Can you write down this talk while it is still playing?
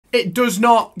It does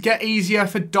not get easier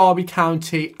for Derby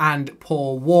County and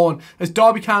Paul Warne as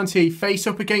Derby County face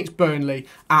up against Burnley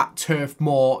at Turf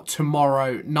Moor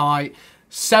tomorrow night.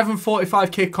 7:45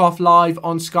 kickoff live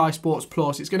on Sky Sports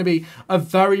Plus. It's going to be a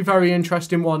very, very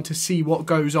interesting one to see what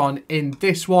goes on in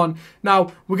this one.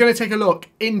 Now, we're going to take a look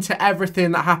into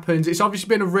everything that happens. It's obviously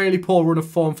been a really poor run of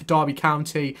form for Derby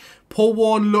County. Paul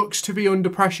Warne looks to be under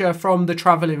pressure from the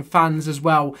travelling fans as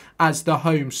well as the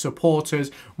home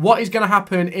supporters. What is going to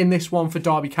happen in this one for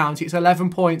Derby County? It's 11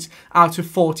 points out of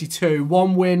 42.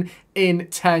 One win in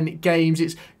 10 games.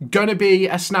 It's going to be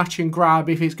a snatch and grab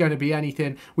if it's going to be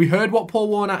anything. We heard what Paul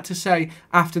Warne had to say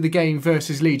after the game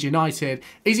versus Leeds United.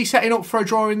 Is he setting up for a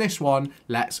draw in this one?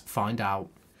 Let's find out.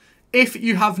 If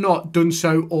you have not done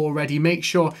so already, make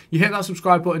sure you hit that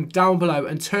subscribe button down below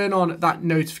and turn on that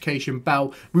notification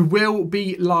bell. We will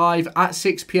be live at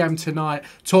 6 PM tonight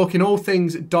talking all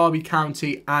things Derby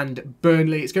County and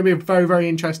Burnley. It's going to be a very, very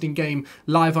interesting game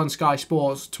live on Sky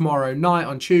Sports tomorrow night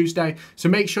on Tuesday. So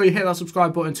make sure you hit that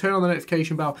subscribe button, turn on the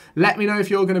notification bell. Let me know if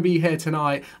you're going to be here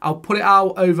tonight. I'll put it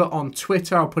out over on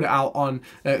Twitter. I'll put it out on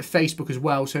Facebook as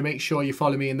well. So make sure you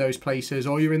follow me in those places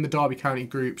or you're in the Derby County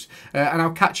groups. And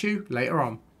I'll catch you later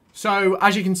on. So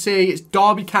as you can see, it's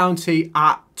Derby County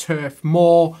at Turf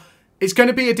Moor. It's going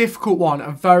to be a difficult one, a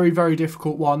very, very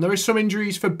difficult one. There is some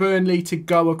injuries for Burnley to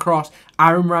go across.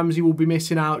 Aaron Ramsey will be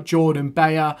missing out, Jordan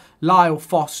Bayer, Lyle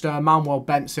Foster, Manuel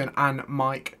Benson and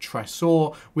Mike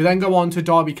Tresor. We then go on to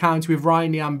Derby County with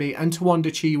Ryan Nyambi and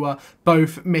Tawanda Chiwa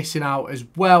both missing out as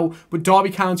well. But Derby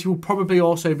County will probably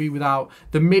also be without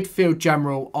the midfield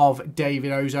general of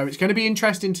David Ozo. It's going to be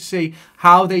interesting to see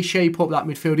how they shape up that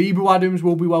midfield. Ebro Adams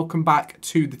will be welcomed back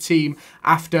to the team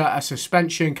after a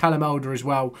suspension. Callum Elder as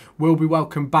well will be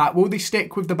welcomed back. Will they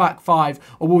stick with the back five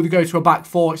or will they go to a back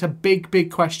four? It's a big,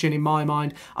 big question in my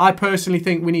mind. I personally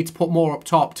think we need to put more up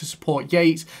top to support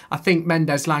Yates. I think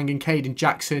Mendes Lang and Caden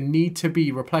Jackson need to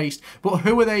be replaced. But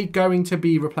who are they going to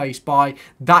be replaced by?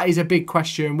 That is a big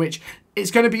question, which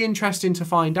it's going to be interesting to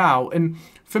find out. And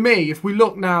for me, if we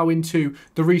look now into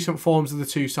the recent forms of the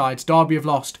two sides, Derby have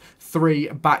lost 3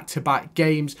 back-to-back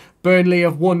games. Burnley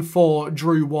have won 4,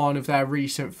 drew 1 of their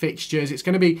recent fixtures. It's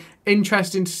going to be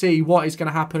interesting to see what is going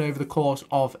to happen over the course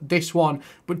of this one.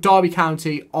 But Derby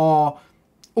County are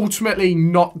ultimately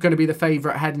not going to be the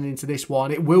favourite heading into this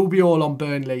one. It will be all on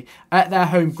Burnley at their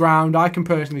home ground. I can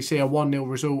personally see a 1-0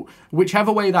 result.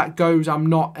 Whichever way that goes, I'm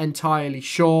not entirely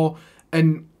sure.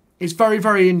 And it's very,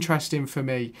 very interesting for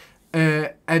me.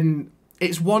 And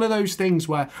it's one of those things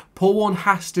where Paul Warne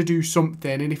has to do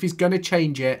something. And if he's going to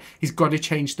change it, he's got to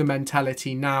change the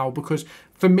mentality now. Because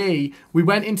for me, we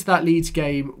went into that Leeds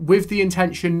game with the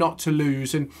intention not to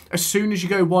lose. And as soon as you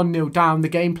go 1-0 down, the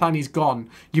game plan is gone.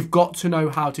 You've got to know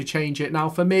how to change it. Now,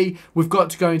 for me, we've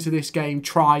got to go into this game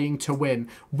trying to win.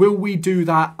 Will we do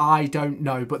that? I don't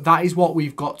know. But that is what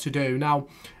we've got to do. Now,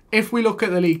 if we look at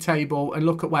the league table and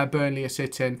look at where Burnley are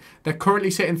sitting, they're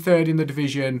currently sitting 3rd in the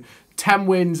division. 10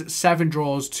 wins, 7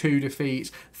 draws, 2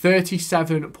 defeats,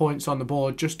 37 points on the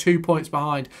board, just 2 points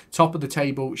behind top of the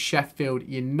table, Sheffield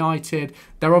United.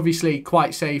 They're obviously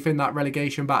quite safe in that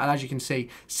relegation battle, as you can see,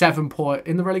 7 points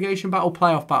in the relegation battle,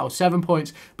 playoff battle, 7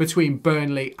 points between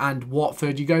Burnley and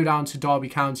Watford. You go down to Derby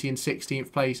County in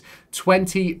 16th place,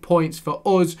 20 points for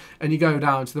us, and you go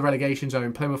down to the relegation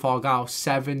zone, Plymouth Argyle,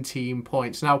 17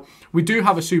 points. Now, we do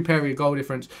have a superior goal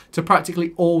difference to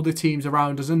practically all the teams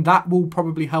around us, and that will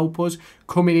probably help us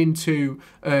coming into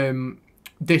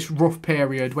this rough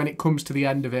period when it comes to the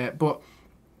end of it. But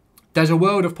there's a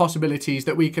world of possibilities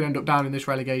that we can end up down in this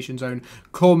relegation zone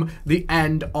come the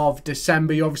end of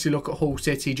December. You obviously look at Hull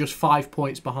City, just 5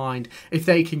 points behind. If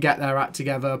they can get their act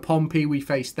together, Pompey, we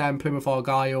face them. Plymouth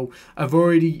Argyle have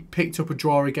already picked up a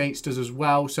draw against us as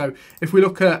well. So if we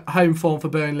look at home form for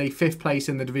Burnley, 5th place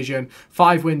in the division,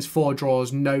 5 wins, 4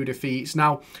 draws, no defeats.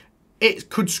 Now, it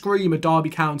could scream a Derby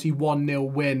County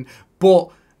 1-0 win,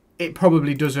 but it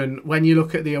probably doesn't. When you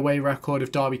look at the away record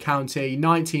of Derby County,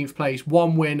 19th place,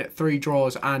 1 win, 3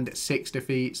 draws and 6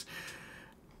 defeats.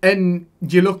 And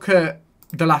you look at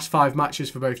the last 5 matches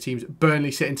for both teams,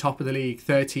 Burnley sitting top of the league,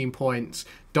 13 points.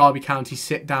 Derby County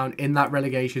sit down in that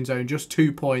relegation zone, just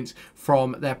 2 points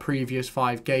from their previous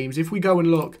 5 games. If we go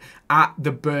and look at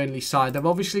the Burnley side, they've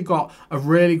obviously got a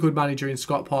really good manager in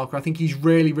Scott Parker. I think he's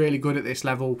really, really good at this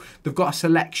level. They've got a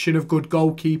selection of good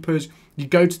goalkeepers. You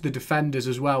go to the defenders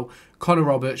as well. Connor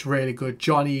Roberts, really good.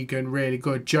 John Egan, really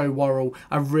good. Joe Worrell,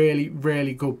 a really,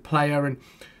 really good player. And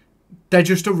they're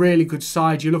just a really good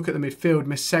side. You look at the midfield,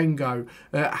 Masengo,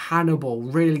 Hannibal,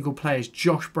 really good players.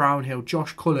 Josh Brownhill,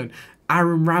 Josh Cullen.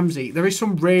 Aaron Ramsey. There is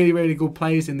some really, really good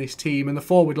players in this team, and the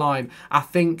forward line, I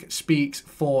think, speaks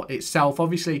for itself.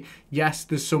 Obviously, yes,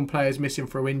 there's some players missing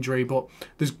through injury, but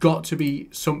there's got to be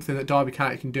something that Derby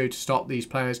County can do to stop these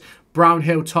players.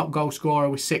 Brownhill, top goal scorer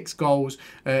with 6 goals.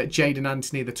 Jaden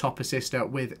Anthony, the top assister,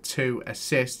 with 2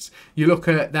 assists. You look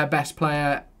at their best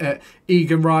player,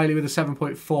 Egan Riley, with a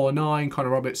 7.49, Connor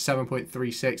Roberts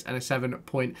 7.36 and a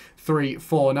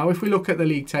 7.34. Now, if we look at the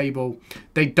league table,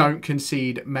 they don't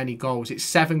concede many goals. It's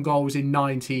 7 goals in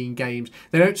 19 games.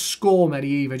 They don't score many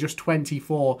either, just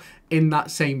 24 in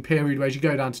that same period, whereas you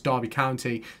go down to Derby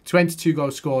County, 22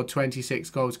 goals scored, 26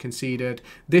 goals conceded.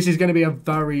 This is going to be a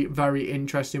very, very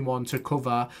interesting one to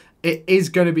cover. It is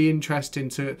going to be interesting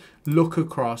to look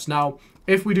across. Now,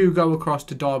 if we do go across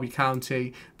to Derby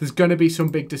County, there's going to be some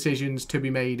big decisions to be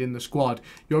made in the squad.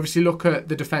 You obviously look at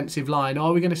the defensive line.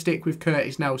 Are we going to stick with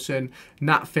Curtis Nelson,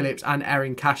 Nat Phillips and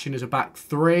Erin Cashin as a back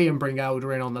 3 and bring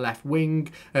Elder in on the left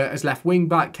wing as left wing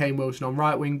back, Kane Wilson on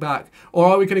right wing back? Or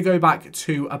are we going to go back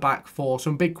to a back 4?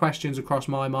 Some big questions across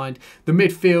my mind. The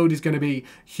midfield is going to be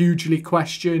hugely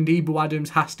questioned. Ebo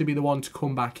Adams has to be the one to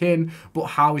come back in, but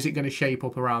how is it going to shape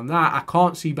up around that? I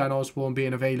can't see Ben Osborne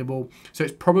being available, so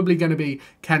it's probably going to be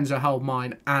Kenzo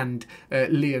Heldmine and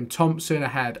Liam Thompson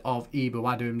ahead of Ebo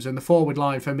Adams. And the forward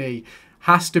line for me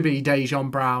has to be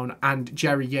Dejon Brown and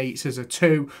Jerry Yates as a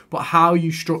 2. But how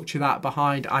you structure that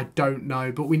behind, I don't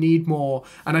know. But we need more.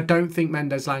 And I don't think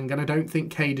Mendes Lang and I don't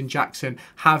think Caden Jackson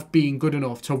have been good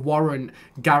enough to warrant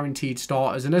guaranteed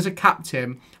starters. And as a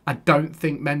captain, I don't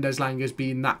think Mendes Lang has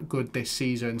been that good this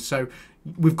season. So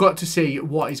we've got to see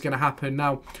what is going to happen.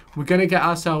 Now, we're going to get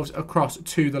ourselves across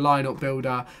to the lineup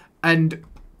builder and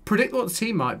predict what the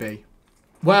team might be.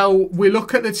 Well, we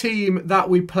look at the team that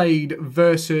we played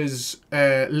versus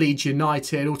Leeds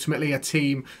United, ultimately a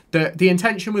team that the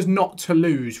intention was not to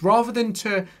lose. Rather than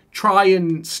to try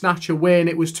and snatch a win,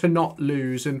 it was to not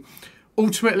lose. And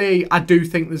ultimately, I do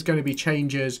think there's going to be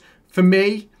changes. For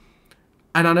me,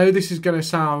 and I know this is going to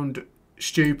sound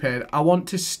stupid, I want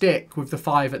to stick with the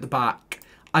 5 at the back.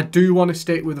 I do want to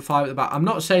stick with the 5 at the back. I'm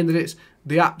not saying that it's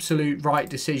the absolute right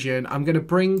decision. I'm going to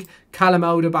bring Callum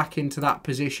Elder back into that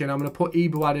position. I'm going to put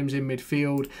Ebo Adams in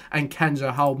midfield and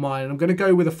Kenzo Heldmine. And I'm going to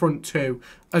go with a front 2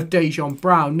 of Dejon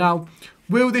Brown. Now,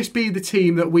 will this be the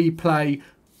team that we play?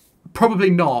 Probably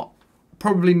not.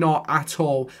 Probably not at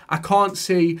all. I can't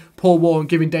see Paul Warren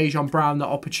giving Dejon Brown that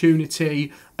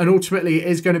opportunity. And ultimately, it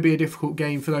is going to be a difficult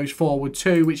game for those forward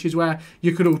 2, which is where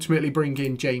you could ultimately bring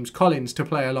in James Collins to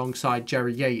play alongside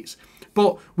Jerry Yates.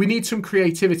 But we need some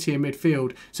creativity in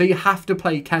midfield. So you have to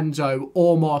play Kenzo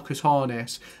or Marcus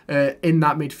Harness in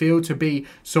that midfield to be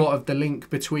sort of the link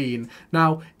between.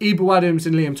 Now, Ebo Adams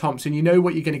and Liam Thompson, you know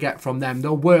what you're going to get from them.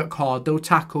 They'll work hard, they'll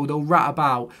tackle, they'll rat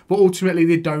about. But ultimately,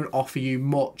 they don't offer you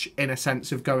much in a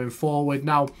sense of going forward.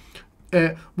 Now,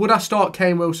 would I start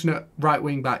Kane Wilson at right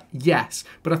wing back? Yes.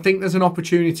 But I think there's an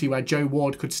opportunity where Joe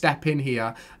Ward could step in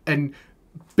here and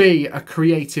be a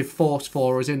creative force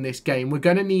for us in this game. We're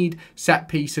going to need set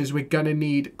pieces. We're going to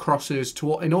need crosses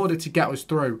in order to get us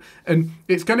through. And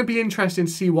it's going to be interesting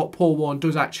to see what Paul Warren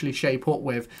does actually shape up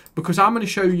with, because I'm going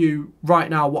to show you right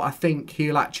now what I think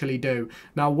he'll actually do.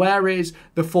 Now, where is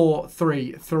the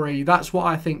 4-3-3? That's what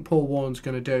I think Paul Warren's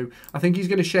going to do. I think he's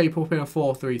going to shape up in a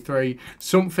 4-3-3,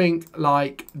 something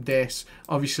like this.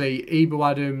 Obviously, Ebo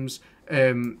Adams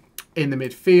in the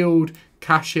midfield,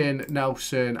 Cashin,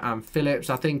 Nelson and Phillips.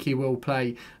 I think he will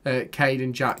play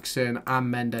Caden Jackson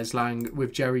and Mendes Lang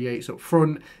with Jerry Yates up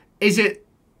front. Is it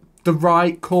the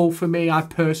right call for me? I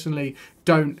personally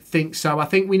don't think so. I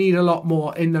think we need a lot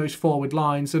more in those forward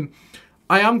lines. And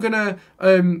I am going to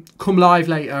come live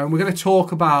later and we're going to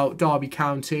talk about Derby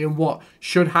County and what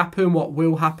should happen, what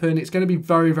will happen. It's going to be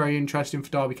very, very interesting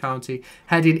for Derby County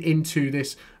heading into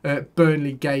this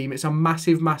Burnley game. It's a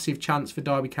massive, massive chance for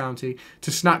Derby County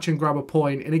to snatch and grab a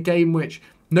point in a game which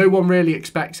no one really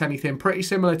expects anything. Pretty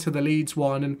similar to the Leeds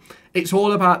one. And it's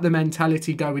all about the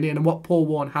mentality going in and what Paul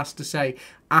Warren has to say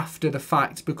after the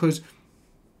fact, because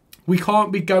we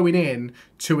can't be going in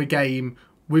to a game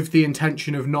with the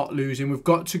intention of not losing. We've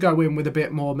got to go in with a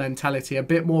bit more mentality, a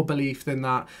bit more belief than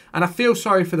that. And I feel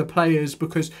sorry for the players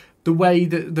because the way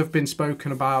that they've been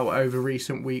spoken about over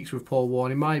recent weeks with Paul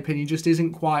Warren, in my opinion, just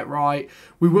isn't quite right.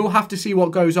 We will have to see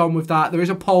what goes on with that. There is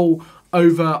a poll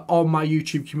over on my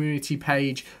YouTube community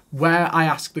page where I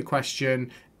ask the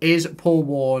question, is Paul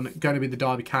Warren going to be the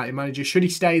Derby County manager? Should he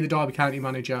stay the Derby County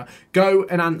manager? Go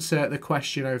and answer the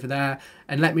question over there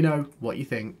and let me know what you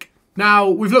think. Now,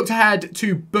 we've looked ahead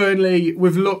to Burnley,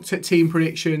 we've looked at team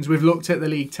predictions, we've looked at the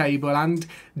league table and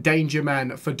danger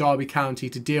men for Derby County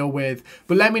to deal with.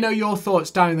 But let me know your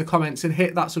thoughts down in the comments and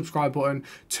hit that subscribe button.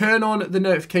 Turn on the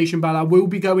notification bell. I will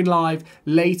be going live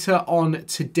later on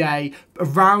today,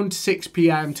 around 6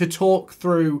 PM, to talk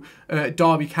through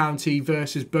Derby County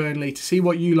versus Burnley, to see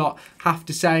what you lot have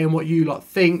to say and what you lot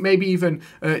think. Maybe even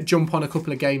jump on a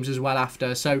couple of games as well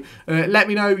after. So let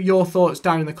me know your thoughts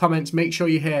down in the comments. Make sure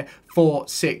you're here for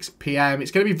 6 PM.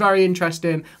 It's going to be very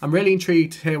interesting. I'm really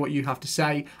intrigued to hear what you have to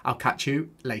say. I'll catch you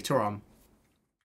later on.